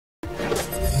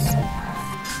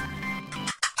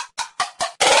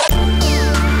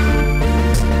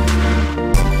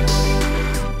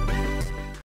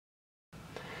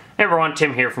Hey everyone,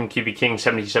 Tim here from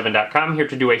QBKing77.com, here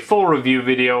to do a full review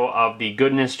video of the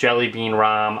Goodness Jelly Bean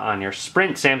ROM on your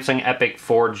Sprint Samsung Epic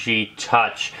 4G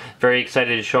Touch. Very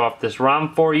excited to show off this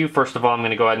ROM for you. First of all, I'm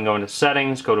going to go ahead and go into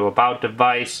Settings, go to About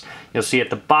Device. You'll see at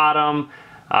the bottom,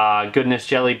 Goodness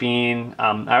Jelly Bean.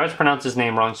 I always pronounce his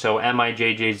name wrong, so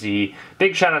Mijjz.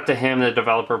 Big shout out to him, the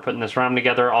developer, putting this ROM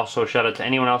together. Also shout out to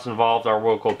anyone else involved, our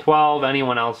World Code 12,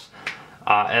 anyone else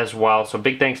as well. So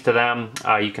big thanks to them.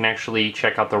 You can actually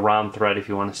check out the ROM thread if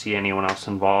you want to see anyone else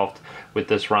involved with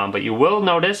this ROM. But you will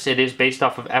notice it is based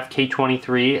off of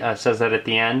FK23. Says that at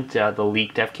the end, the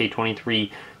leaked FK23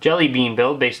 Jelly Bean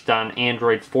build based on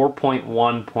Android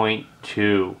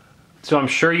 4.1.2. So I'm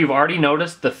sure you've already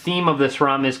noticed the theme of this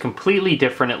ROM is completely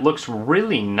different. It looks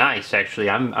really nice, actually.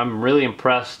 I'm really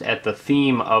impressed at the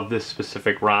theme of this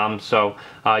specific ROM. So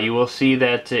you will see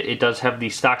that it does have the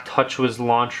stock Touchwiz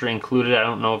launcher included. I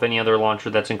don't know of any other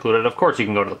launcher that's included. Of course, you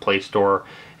can go to the Play Store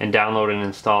and download and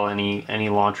install any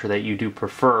launcher that you do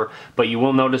prefer. But you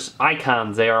will notice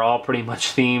icons. They are all pretty much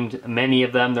themed. Many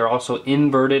of them. They're also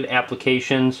inverted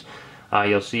applications.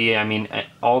 You'll see, I mean,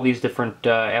 all these different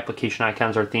application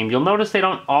icons are themed. You'll notice they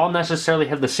don't all necessarily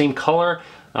have the same color.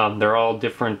 They're all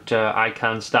different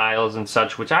icon styles and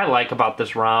such, which I like about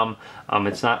this ROM.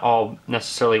 It's not all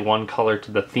necessarily one color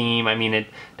to the theme. I mean, it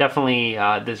definitely,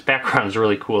 this background is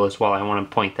really cool as well. I want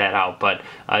to point that out. But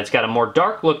it's got a more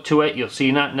dark look to it. You'll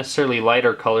see not necessarily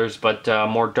lighter colors, but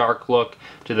more dark look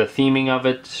to the theming of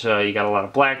it. You got a lot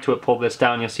of black to it. Pull this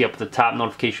down, you'll see up at the top,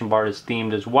 notification bar is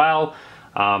themed as well.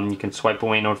 You can swipe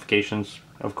away notifications,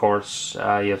 of course.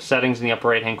 You have settings in the upper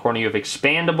right hand corner. You have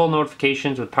expandable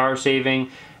notifications with power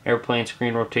saving, airplane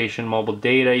screen rotation, mobile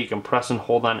data. You can press and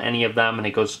hold on any of them and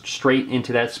it goes straight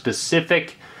into that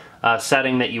specific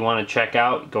setting that you want to check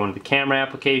out. Go into the camera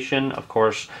application. Of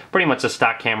course, pretty much a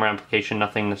stock camera application.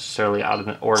 Nothing necessarily out of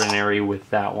the ordinary with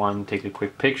that one. Take a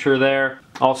quick picture there.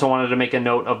 Also wanted to make a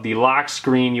note of the lock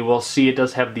screen. You will see it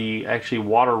does have the actually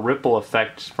water ripple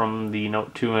effects from the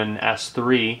Note 2 and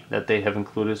S3 that they have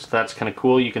included. So that's kind of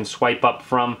cool. You can swipe up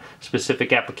from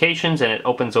specific applications and it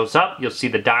opens those up. You'll see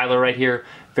the dialer right here.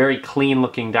 Very clean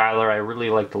looking dialer. I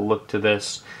really like the look to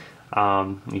this.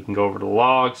 You can go over to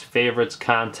logs, favorites,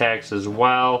 contacts as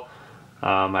well.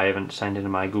 I haven't signed into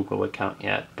my Google account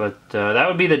yet, but that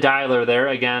would be the dialer there.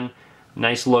 Again,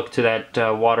 nice look to that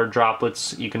water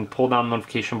droplets. You can pull down the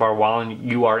notification bar while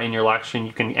you are in your lock screen.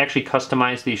 You can actually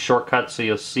customize these shortcuts, so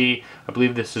you'll see, I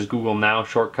believe this is Google Now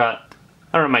shortcut.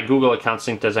 I don't know, my Google account's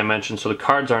synced as I mentioned, so the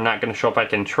cards are not going to show up. I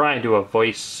can try and do a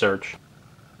voice search.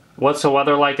 What's the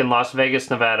weather like in Las Vegas,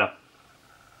 Nevada?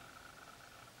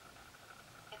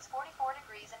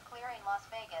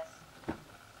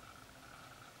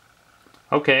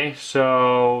 Okay,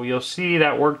 so you'll see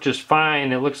that worked just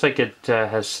fine. It looks like it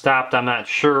has stopped. I'm not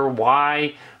sure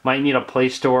why. Might need a Play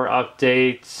Store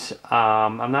update.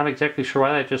 I'm not exactly sure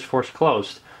why that just forced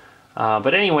closed.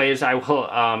 But anyways, I will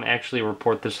actually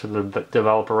report this to the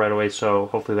developer right away, so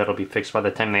hopefully that'll be fixed by the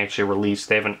time they actually release.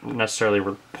 They haven't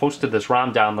necessarily posted this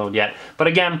ROM download yet. But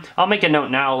again, I'll make a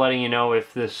note now letting you know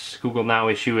if this Google Now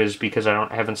issue is because I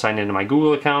haven't signed into my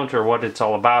Google account or what it's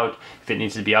all about. If it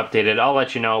needs to be updated, I'll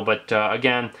let you know. But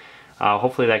again,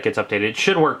 hopefully that gets updated. It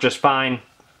should work just fine.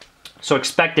 So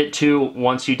expect it to,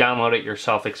 once you download it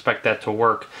yourself, expect that to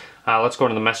work. Let's go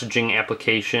to the messaging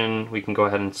application. We can go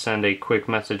ahead and send a quick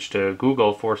message to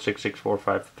Google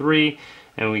 466453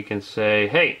 and we can say,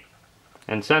 hey,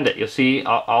 and send it. You'll see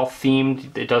all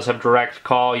themed. It does have direct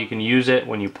call. You can use it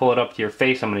when you pull it up to your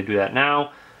face. I'm going to do that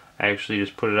now. I actually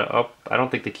just put it up. I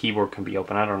don't think the keyboard can be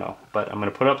open. I don't know. But I'm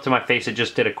going to put it up to my face. It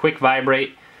just did a quick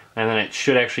vibrate and then it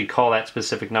should actually call that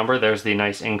specific number. There's the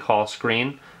nice in-call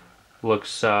screen.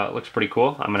 Looks pretty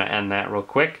cool. I'm going to end that real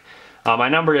quick. My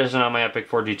number isn't on my Epic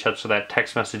 4G Touch, so that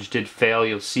text message did fail.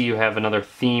 You'll see you have another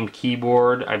themed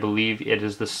keyboard. I believe it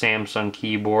is the Samsung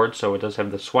keyboard, so it does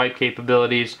have the swipe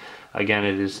capabilities. Again,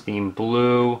 it is themed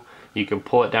blue. You can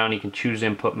pull it down. You can choose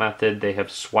input method. They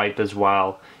have swipe as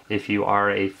well. If you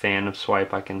are a fan of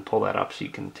swipe, I can pull that up so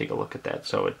you can take a look at that.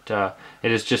 So it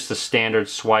is just a standard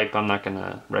swipe. I'm not going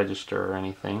to register or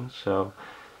anything, so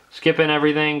skipping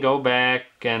everything, go back,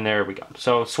 and there we go.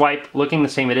 So swipe, looking the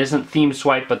same. It isn't themed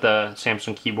swipe, but the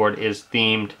Samsung keyboard is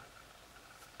themed.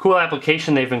 Cool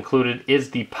application they've included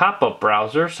is the pop-up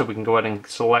browser, so we can go ahead and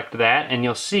select that, and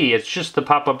you'll see it's just the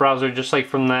pop-up browser, just like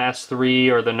from the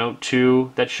S3 or the Note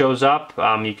 2 that shows up.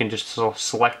 You can just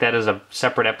select that as a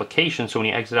separate application, so when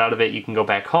you exit out of it, you can go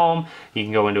back home, you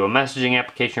can go into a messaging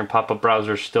application. Your pop-up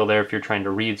browser is still there if you're trying to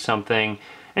read something,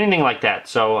 anything like that.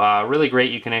 So really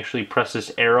great. You can actually press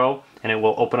this arrow and it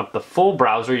will open up the full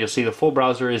browser. You'll see the full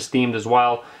browser is themed as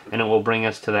well, and it will bring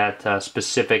us to that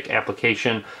specific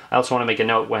application. I also want to make a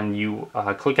note, when you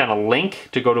click on a link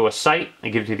to go to a site,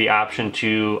 it gives you the option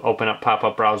to open up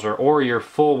pop-up browser or your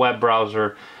full web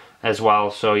browser as well.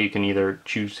 So you can either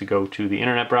choose to go to the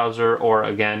internet browser, or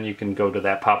again, you can go to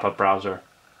that pop-up browser.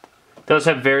 It does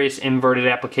have various inverted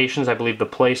applications. I believe the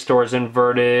Play Store is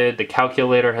inverted. The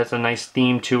calculator has a nice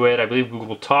theme to it. I believe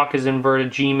Google Talk is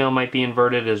inverted. Gmail might be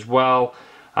inverted as well.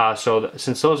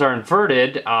 Since those are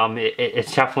inverted,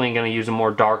 it's definitely going to use a more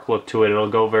dark look to it. It'll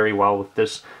go very well with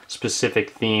this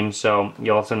specific theme. So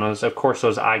you'll also notice, of course,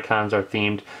 those icons are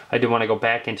themed. I do want to go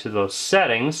back into those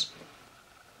settings.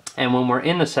 And when we're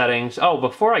in the settings,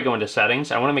 before I go into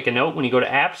settings, I want to make a note. When you go to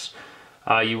apps,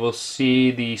 you will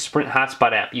see the Sprint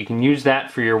Hotspot app. You can use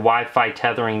that for your Wi-Fi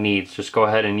tethering needs. Just go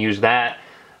ahead and use that.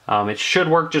 It should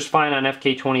work just fine on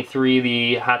FK23.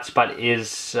 The hotspot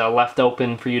is left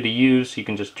open for you to use. You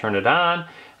can just turn it on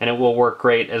and it will work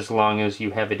great as long as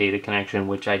you have a data connection,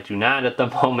 which I do not at the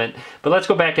moment. But let's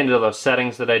go back into those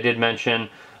settings that I did mention.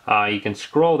 You can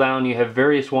scroll down. You have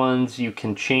various ones. You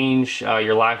can change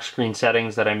your lock screen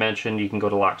settings that I mentioned. You can go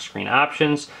to lock screen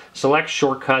options, select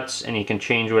shortcuts, and you can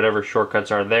change whatever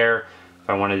shortcuts are there. If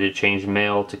I wanted to change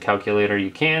mail to calculator,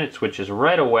 you can. It switches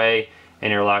right away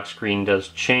and your lock screen does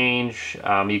change.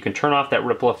 You can turn off that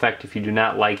ripple effect if you do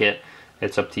not like it.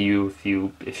 It's up to you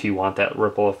if you want that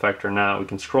ripple effect or not. We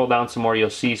can scroll down some more. You'll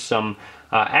see some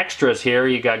extras here.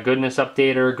 You got Goodness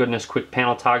Updater, Goodness Quick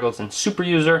Panel Toggles, and Super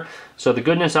User. So the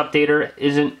Goodness Updater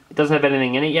doesn't have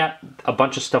anything in it yet. A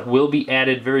bunch of stuff will be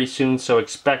added very soon, so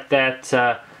expect that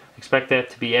to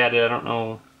be added. I don't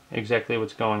know exactly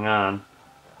what's going on.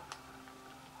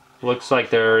 Looks like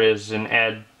there is an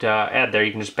ad there.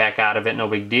 You can just back out of it, no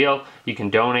big deal. You can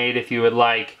donate if you would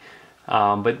like.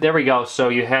 But there we go. So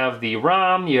you have the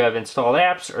ROM, you have installed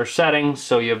apps or settings,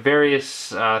 so you have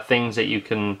various things that you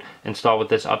can install with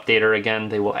this updater. Again,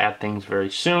 they will add things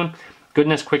very soon.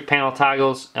 Goodness Quick Panel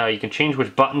Toggles, you can change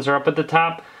which buttons are up at the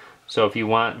top. So if you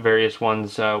want various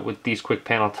ones with these quick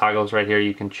panel toggles right here,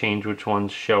 you can change which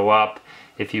ones show up.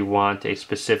 If you want a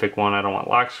specific one, I don't want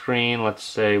lock screen, let's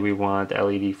say we want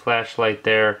LED flashlight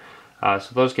there. So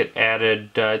those get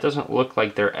added. It doesn't look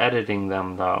like they're editing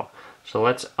them though. So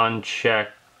let's uncheck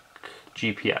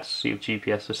GPS, see if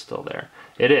GPS is still there.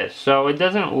 It is. So it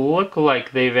doesn't look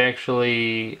like they've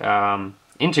actually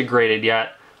integrated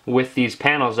yet with these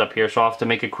panels up here. So I'll have to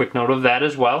make a quick note of that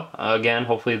as well. Again,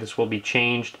 hopefully this will be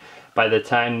changed by the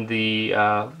time the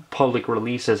public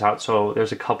release is out. So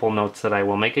there's a couple notes that I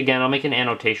will make. Again, I'll make an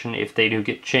annotation if they do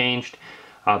get changed.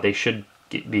 They should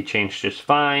be changed just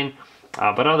fine.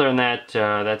 But other than that,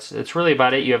 it's really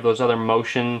about it. You have those other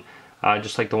motion,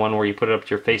 just like the one where you put it up to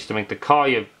your face to make the call.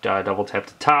 You have double tap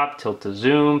to top, tilt to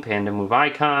zoom, pan to move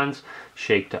icons,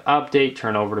 shake to update,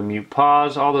 turn over to mute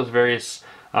pause, all those various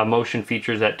motion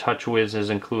features that Touchwiz is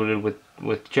included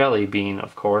with Jelly Bean,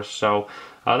 of course. So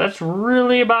that's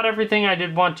really about everything I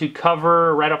did want to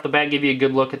cover. Right off the bat, give you a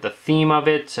good look at the theme of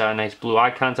it. Nice blue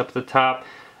icons up at the top.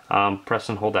 Press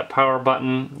and hold that power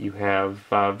button. You have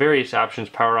various options: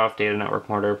 power off, data network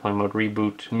mode, airplane mode,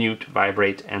 reboot, mute,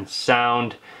 vibrate, and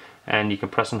sound. And you can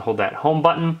press and hold that home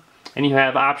button. And you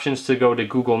have options to go to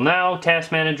Google Now,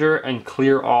 Task Manager, and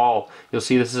Clear All. You'll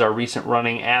see this is our recent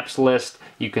running apps list.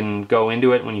 You can go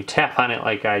into it when you tap on it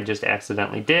like I just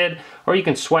accidentally did, or you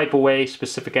can swipe away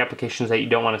specific applications that you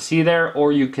don't want to see there,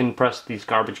 or you can press this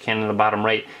garbage can in the bottom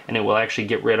right and it will actually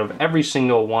get rid of every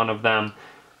single one of them,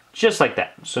 just like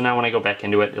that. So now when I go back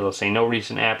into it, it'll say no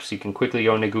recent apps. You can quickly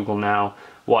go into Google Now,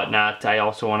 whatnot. I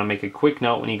also want to make a quick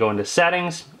note when you go into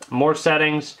settings, more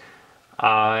settings,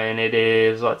 and it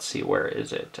is, let's see, where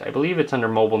is it? I believe it's under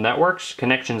Mobile Networks,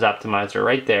 Connections Optimizer,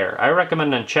 right there. I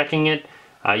recommend unchecking it.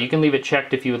 You can leave it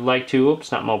checked if you would like to.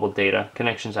 Oops, not Mobile Data,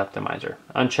 Connections Optimizer.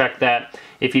 Uncheck that.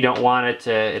 If you don't want it,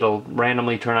 it'll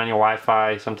randomly turn on your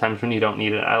Wi-Fi sometimes when you don't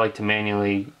need it. I like to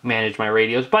manually manage my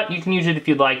radios, but you can use it if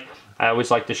you'd like. I always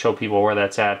like to show people where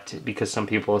that's at, because some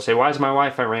people will say, why is my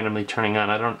Wi-Fi randomly turning on?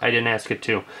 I didn't ask it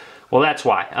to. Well, that's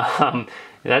why.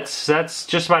 That's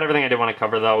just about everything I did want to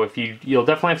cover, though. You'll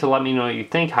definitely have to let me know what you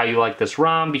think, how you like this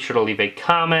ROM. Be sure to leave a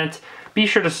comment. Be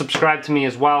sure to subscribe to me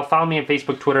as well. Follow me on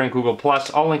Facebook, Twitter, and Google+.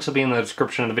 All links will be in the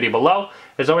description of the video below.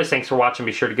 As always, thanks for watching.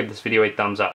 Be sure to give this video a thumbs up.